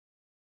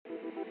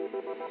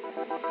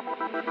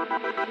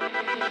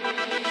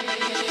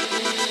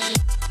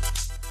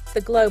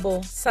The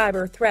Global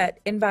Cyber Threat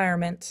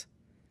Environment.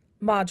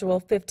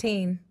 Module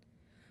 15.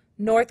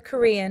 North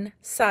Korean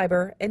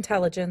Cyber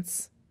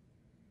Intelligence.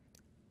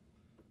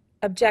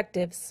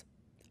 Objectives.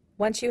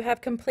 Once you have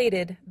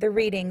completed the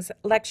readings,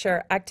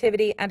 lecture,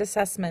 activity, and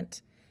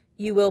assessment,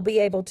 you will be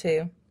able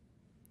to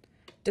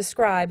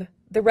describe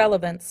the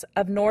relevance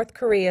of North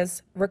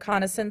Korea's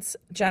Reconnaissance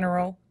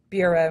General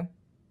Bureau.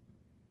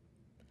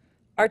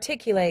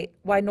 Articulate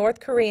why North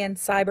Korean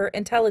cyber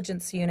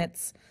intelligence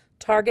units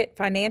target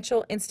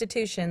financial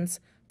institutions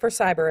for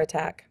cyber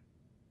attack.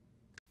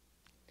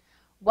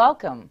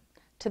 Welcome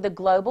to the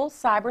Global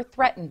Cyber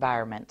Threat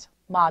Environment,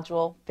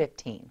 Module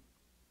 15.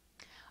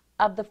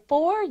 Of the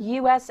 4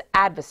 U.S.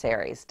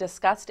 adversaries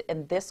discussed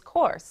in this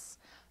course,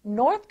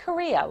 North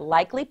Korea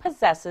likely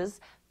possesses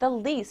the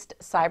least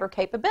cyber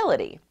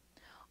capability,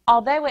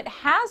 although it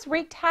has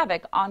wreaked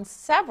havoc on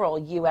several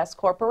U.S.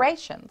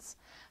 corporations,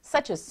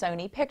 such as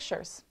Sony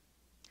Pictures.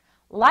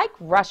 Like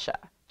Russia,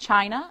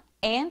 China,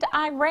 and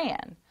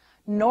Iran,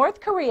 North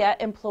Korea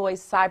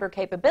employs cyber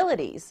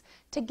capabilities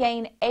to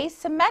gain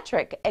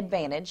asymmetric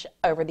advantage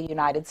over the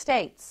United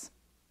States.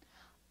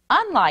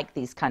 Unlike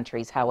these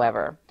countries,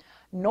 however,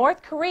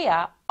 North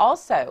Korea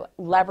also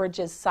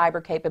leverages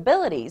cyber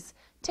capabilities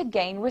to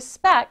gain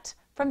respect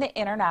from the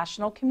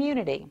international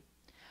community,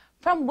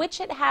 from which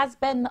it has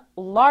been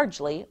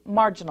largely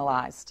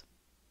marginalized.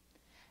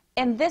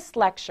 In this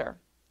lecture,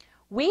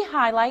 we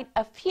highlight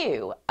a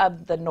few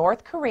of the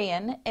North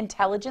Korean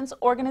intelligence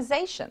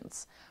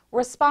organizations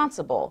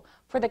responsible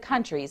for the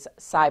country's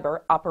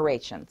cyber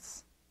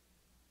operations.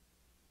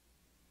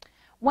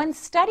 When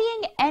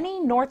studying any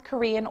North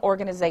Korean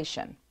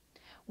organization,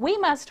 we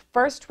must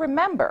first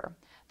remember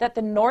that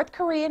the North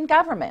Korean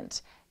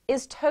government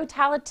is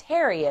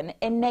totalitarian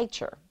in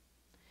nature.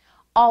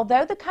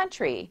 Although the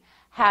country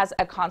has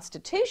a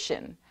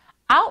constitution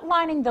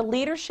outlining the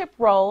leadership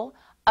role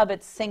of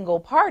its single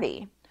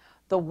party,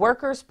 the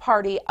Workers'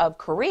 Party of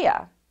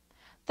Korea,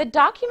 the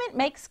document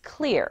makes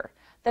clear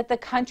that the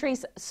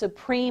country's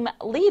supreme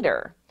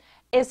leader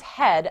is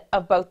head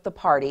of both the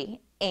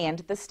party and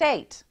the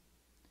state.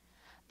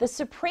 The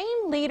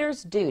supreme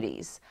leader's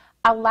duties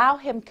allow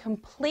him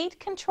complete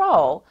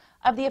control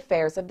of the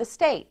affairs of the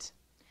state,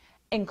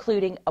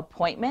 including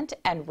appointment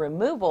and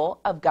removal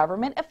of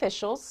government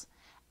officials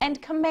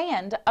and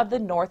command of the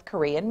North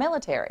Korean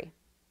military.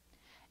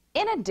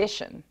 In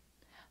addition,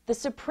 the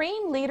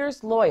supreme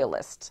leader's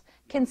loyalists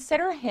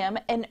consider him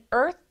an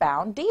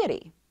earthbound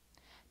deity,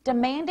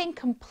 demanding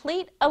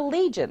complete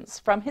allegiance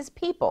from his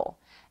people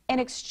in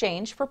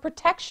exchange for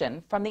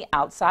protection from the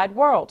outside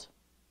world.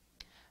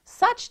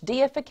 Such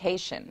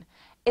deification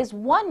is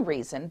one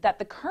reason that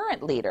the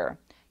current leader,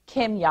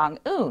 Kim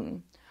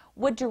Jong-un,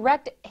 would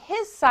direct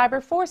his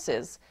cyber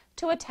forces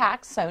to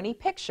attack Sony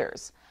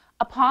Pictures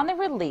upon the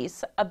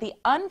release of the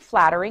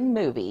unflattering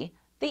movie,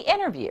 The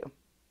Interview.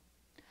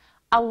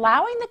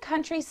 Allowing the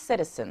country's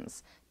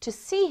citizens to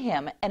see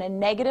him in a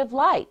negative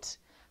light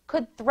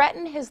could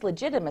threaten his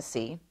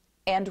legitimacy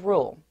and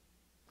rule.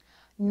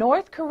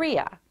 North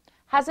Korea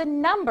has a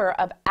number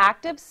of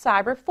active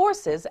cyber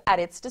forces at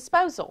its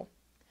disposal.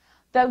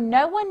 Though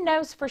no one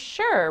knows for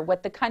sure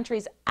what the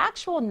country's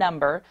actual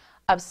number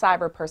of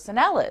cyber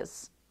personnel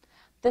is,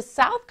 the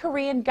South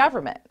Korean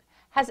government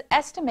has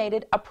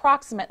estimated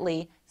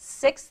approximately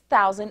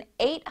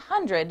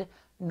 6,800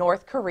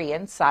 North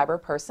Korean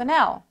cyber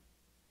personnel.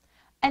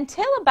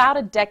 Until about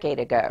a decade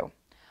ago,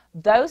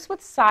 those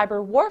with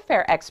cyber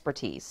warfare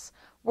expertise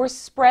were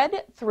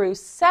spread through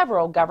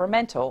several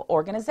governmental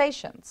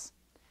organizations.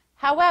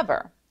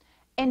 However,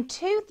 in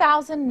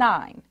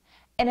 2009,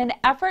 in an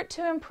effort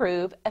to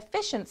improve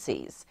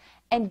efficiencies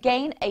and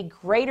gain a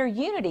greater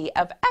unity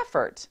of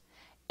effort,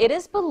 it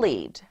is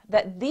believed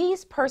that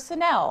these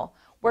personnel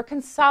were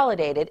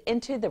consolidated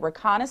into the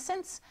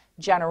Reconnaissance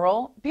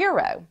General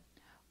Bureau,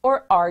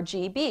 or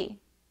RGB.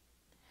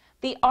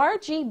 The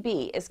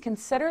RGB is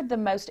considered the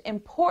most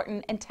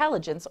important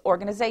intelligence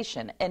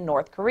organization in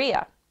North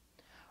Korea,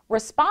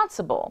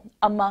 responsible,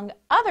 among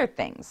other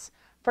things,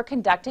 for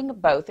conducting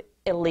both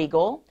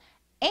illegal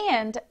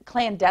and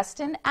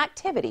clandestine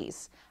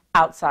activities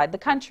outside the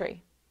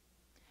country.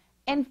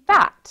 In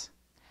fact,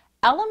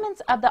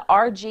 elements of the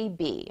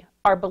RGB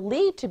are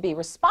believed to be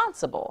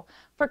responsible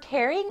for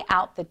carrying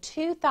out the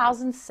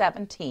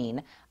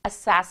 2017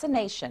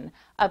 assassination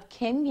of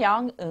Kim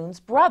Jong-un's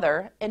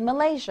brother in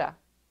Malaysia.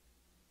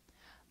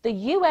 The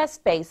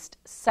U.S.-based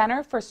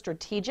Center for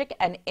Strategic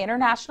and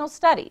International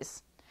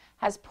Studies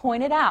has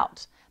pointed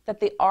out that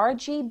the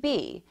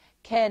RGB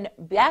can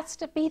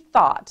best be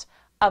thought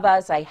of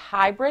as a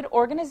hybrid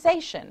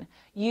organization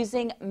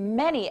using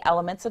many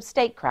elements of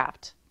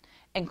statecraft,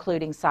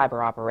 including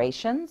cyber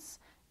operations,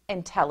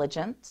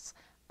 intelligence,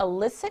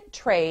 illicit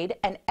trade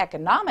and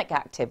economic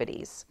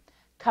activities,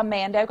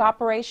 commando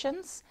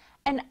operations,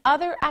 and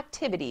other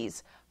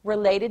activities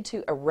related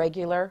to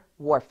irregular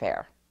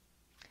warfare.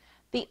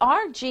 The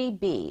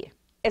RGB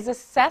is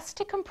assessed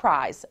to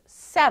comprise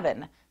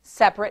 7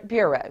 separate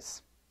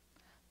bureaus.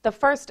 The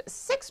first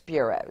 6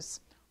 bureaus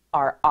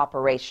are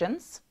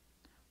Operations,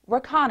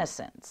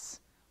 Reconnaissance,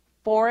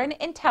 Foreign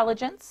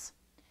Intelligence,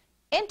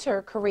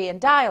 Inter-Korean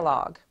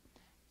Dialogue,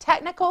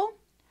 Technical,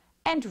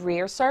 and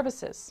Rear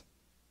Services.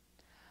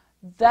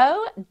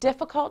 Though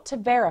difficult to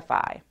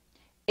verify,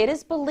 it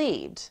is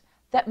believed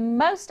that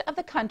most of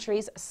the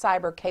country's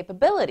cyber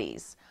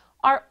capabilities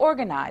are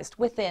organized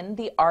within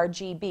the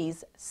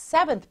RGB's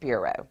 7th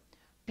Bureau,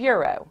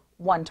 Bureau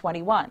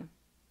 121.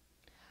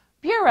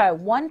 Bureau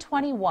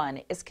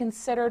 121 is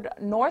considered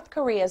North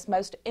Korea's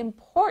most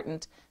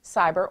important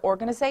cyber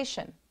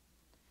organization.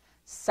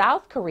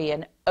 South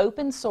Korean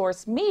open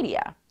source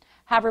media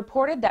have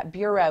reported that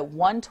Bureau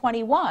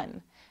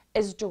 121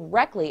 is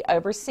directly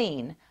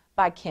overseen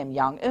by Kim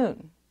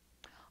Jong-un,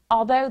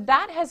 although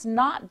that has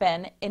not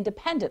been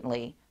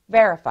independently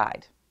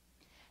verified.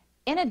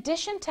 In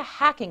addition to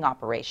hacking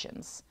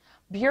operations,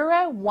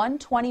 Bureau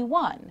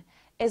 121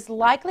 is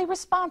likely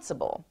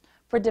responsible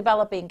for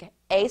developing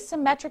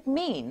asymmetric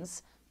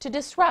means to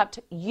disrupt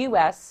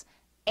U.S.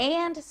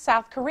 and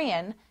South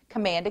Korean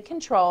command and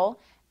control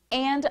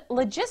and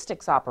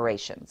logistics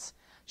operations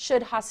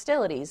should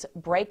hostilities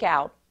break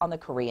out on the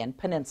Korean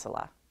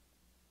peninsula.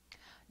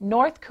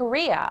 North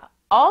Korea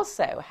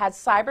also has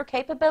cyber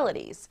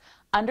capabilities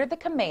under the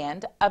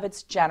command of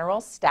its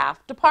General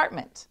Staff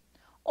Department,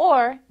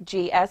 or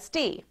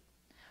GSD,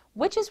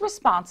 which is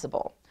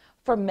responsible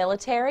for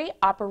military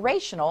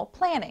operational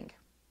planning.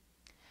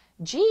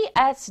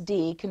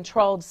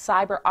 GSD-controlled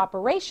cyber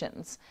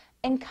operations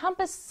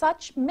encompass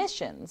such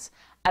missions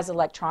as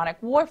electronic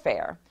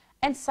warfare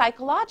and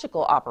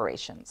psychological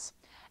operations,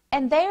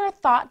 and they are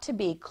thought to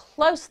be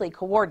closely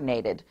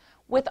coordinated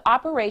with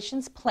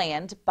operations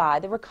planned by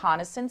the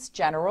Reconnaissance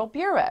General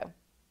Bureau.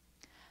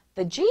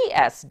 The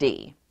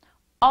GSD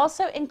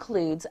also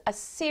includes a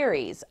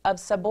series of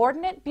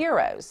subordinate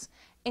bureaus,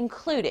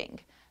 including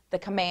the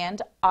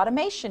Command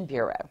Automation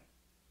Bureau.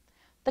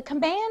 The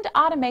Command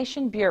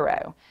Automation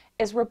Bureau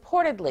is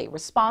reportedly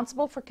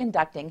responsible for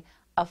conducting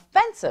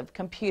offensive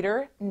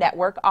computer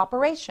network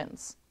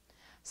operations,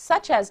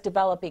 such as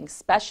developing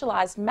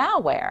specialized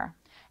malware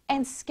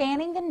and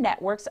scanning the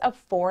networks of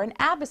foreign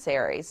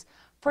adversaries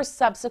for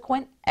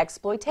subsequent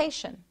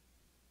exploitation.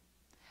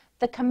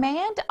 The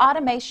Command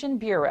Automation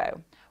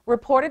Bureau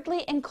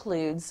reportedly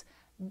includes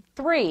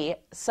 3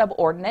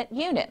 subordinate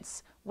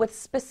units with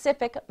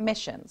specific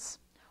missions,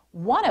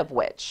 one of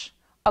which,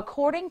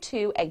 according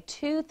to a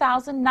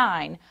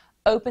 2009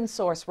 open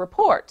source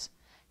report,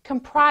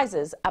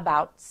 comprises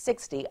about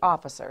 60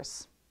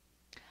 officers.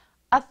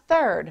 A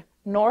third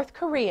North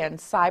Korean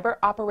cyber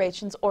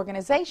operations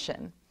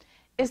organization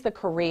is the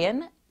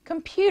Korean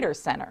Computer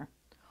Center,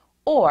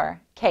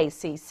 or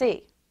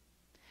KCC.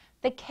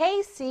 The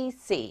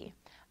KCC,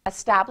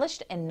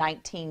 established in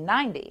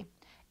 1990,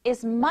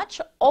 is much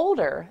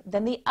older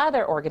than the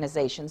other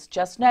organizations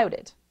just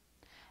noted.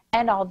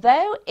 And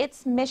although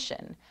its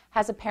mission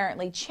has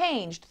apparently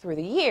changed through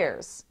the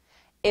years,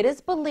 it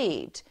is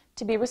believed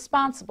to be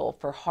responsible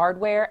for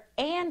hardware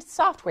and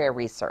software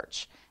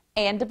research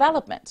and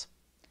development.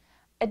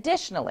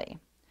 Additionally,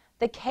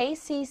 the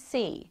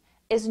KCC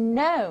is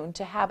known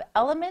to have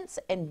elements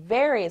in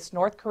various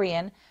North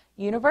Korean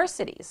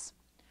universities,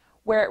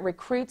 where it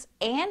recruits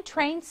and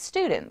trains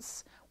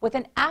students with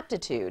an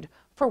aptitude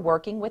for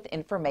working with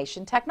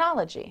information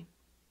technology.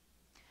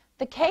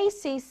 The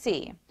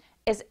KCC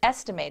is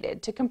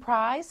estimated to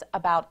comprise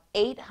about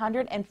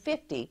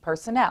 850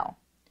 personnel,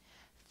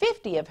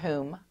 50 of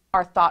whom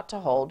are thought to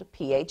hold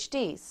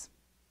PhDs.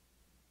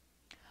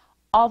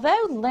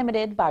 Although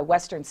limited by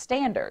Western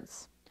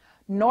standards,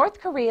 North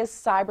Korea's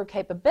cyber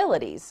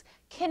capabilities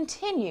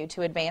continue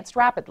to advance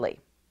rapidly.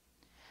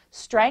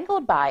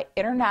 Strangled by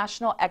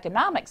international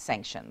economic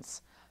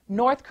sanctions,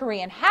 North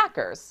Korean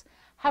hackers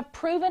have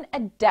proven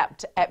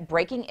adept at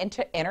breaking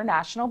into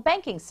international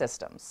banking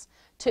systems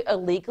to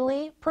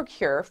illegally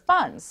procure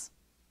funds.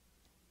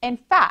 In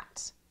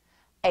fact,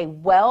 a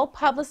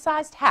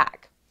well-publicized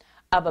hack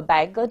of a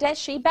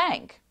Bangladeshi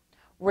bank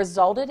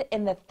resulted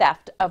in the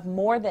theft of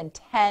more than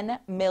 $10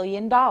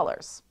 million,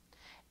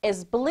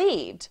 is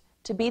believed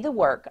to be the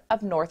work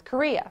of North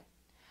Korea,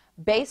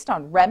 based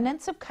on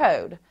remnants of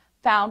code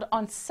found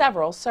on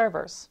several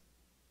servers.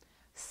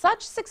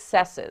 Such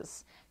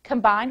successes,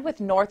 combined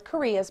with North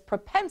Korea's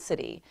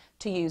propensity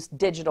to use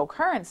digital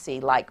currency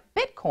like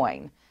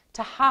Bitcoin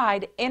to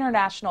hide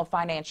international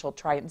financial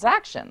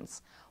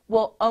transactions,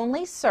 will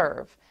only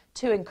serve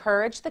to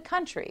encourage the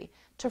country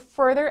to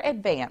further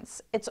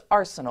advance its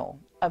arsenal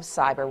of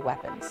cyber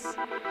weapons.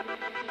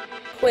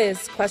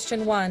 Quiz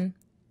question 1.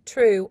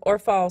 True or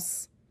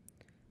false?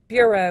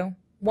 Bureau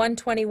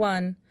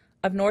 121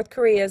 of North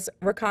Korea's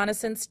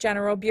Reconnaissance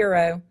General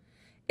Bureau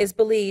is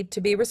believed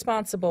to be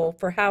responsible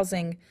for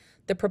housing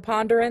the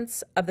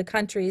preponderance of the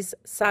country's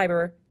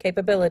cyber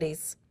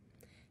capabilities.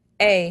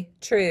 A.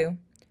 True.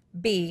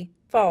 B.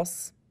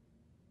 False.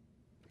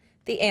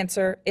 The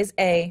answer is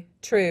A.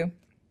 True.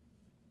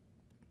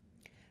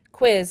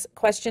 Quiz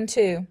question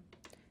 2.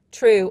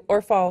 True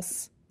or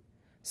false?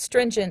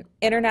 Stringent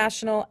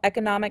international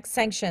economic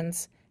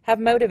sanctions have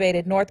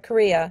motivated North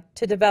Korea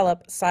to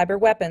develop cyber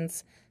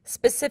weapons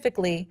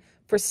specifically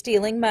for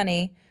stealing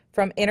money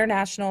from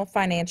international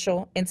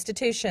financial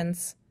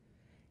institutions?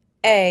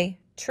 A.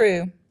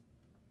 True.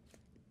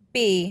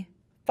 B.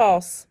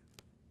 False.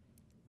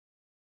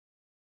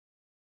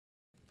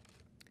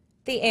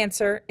 The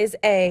answer is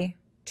A.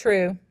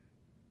 True.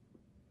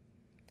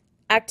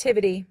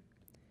 Activity.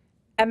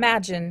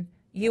 Imagine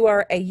you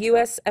are a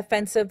U.S.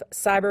 offensive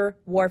cyber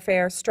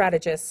warfare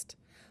strategist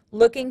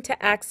looking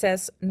to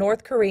access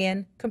North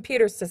Korean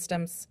computer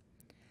systems.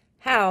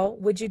 How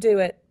would you do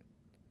it?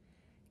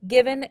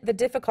 Given the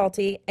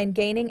difficulty in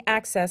gaining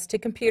access to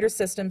computer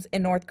systems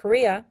in North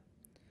Korea,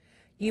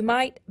 you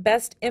might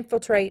best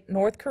infiltrate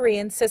North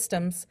Korean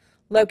systems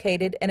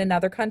located in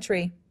another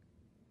country.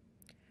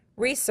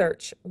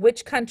 Research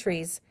which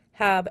countries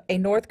have a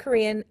North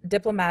Korean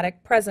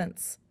diplomatic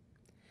presence,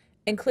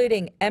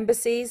 including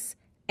embassies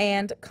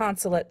and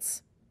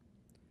consulates.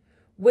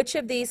 Which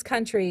of these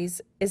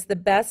countries is the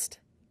best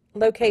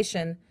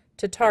location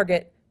to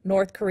target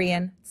North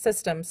Korean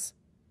systems?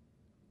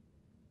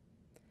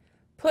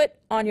 Put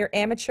on your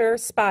amateur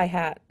spy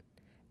hat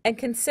and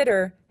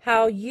consider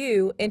how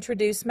you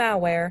introduce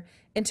malware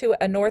into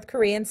a North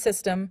Korean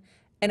system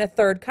in a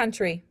third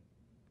country.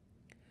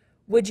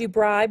 Would you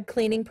bribe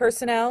cleaning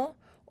personnel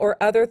or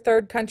other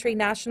third country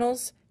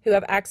nationals who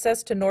have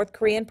access to North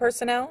Korean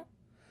personnel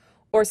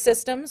or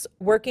systems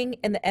working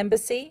in the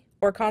embassy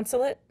or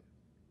consulate?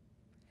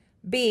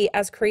 Be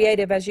as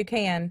creative as you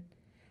can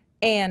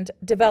and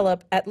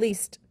develop at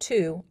least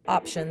 2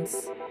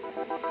 options.